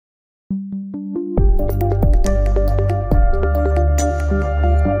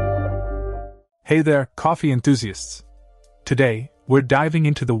Hey there, coffee enthusiasts! Today, we're diving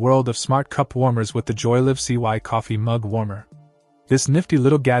into the world of smart cup warmers with the Joyliv CY Coffee Mug Warmer. This nifty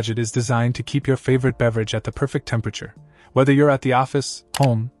little gadget is designed to keep your favorite beverage at the perfect temperature, whether you're at the office,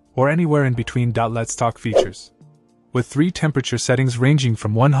 home, or anywhere in between. Let's talk features. With 3 temperature settings ranging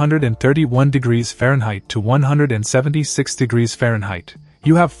from 131 degrees Fahrenheit to 176 degrees Fahrenheit,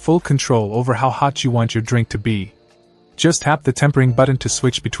 you have full control over how hot you want your drink to be. Just tap the tempering button to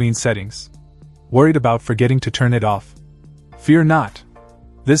switch between settings. Worried about forgetting to turn it off? Fear not.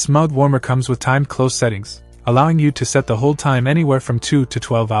 This mug warmer comes with timed close settings, allowing you to set the hold time anywhere from 2 to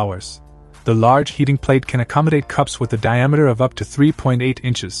 12 hours. The large heating plate can accommodate cups with a diameter of up to 3.8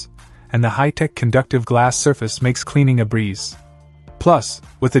 inches, and the high-tech conductive glass surface makes cleaning a breeze. Plus,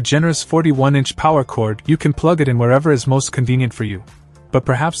 with a generous 41-inch power cord, you can plug it in wherever is most convenient for you. But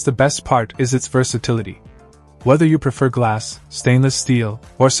perhaps the best part is its versatility. Whether you prefer glass, stainless steel,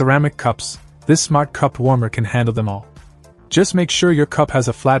 or ceramic cups, this smart cup warmer can handle them all. Just make sure your cup has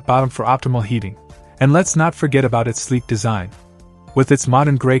a flat bottom for optimal heating, and let's not forget about its sleek design. With its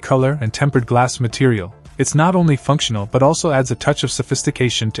modern gray color and tempered glass material, it's not only functional but also adds a touch of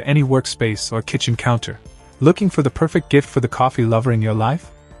sophistication to any workspace or kitchen counter. Looking for the perfect gift for the coffee lover in your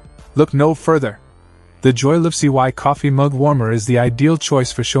life? Look no further. The Joyliv CY Coffee Mug Warmer is the ideal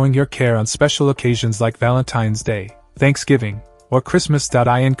choice for showing your care on special occasions like Valentine's Day, Thanksgiving, or Christmas.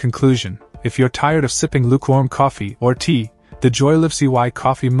 In conclusion, if you're tired of sipping lukewarm coffee or tea, the Joyliv CY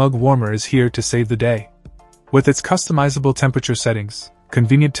Coffee Mug Warmer is here to save the day. With its customizable temperature settings,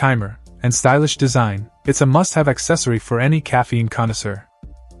 convenient timer, and stylish design, it's a must-have accessory for any caffeine connoisseur.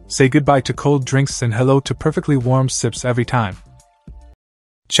 Say goodbye to cold drinks and hello to perfectly warm sips every time.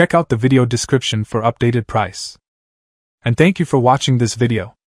 Check out the video description for updated price. And thank you for watching this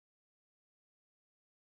video.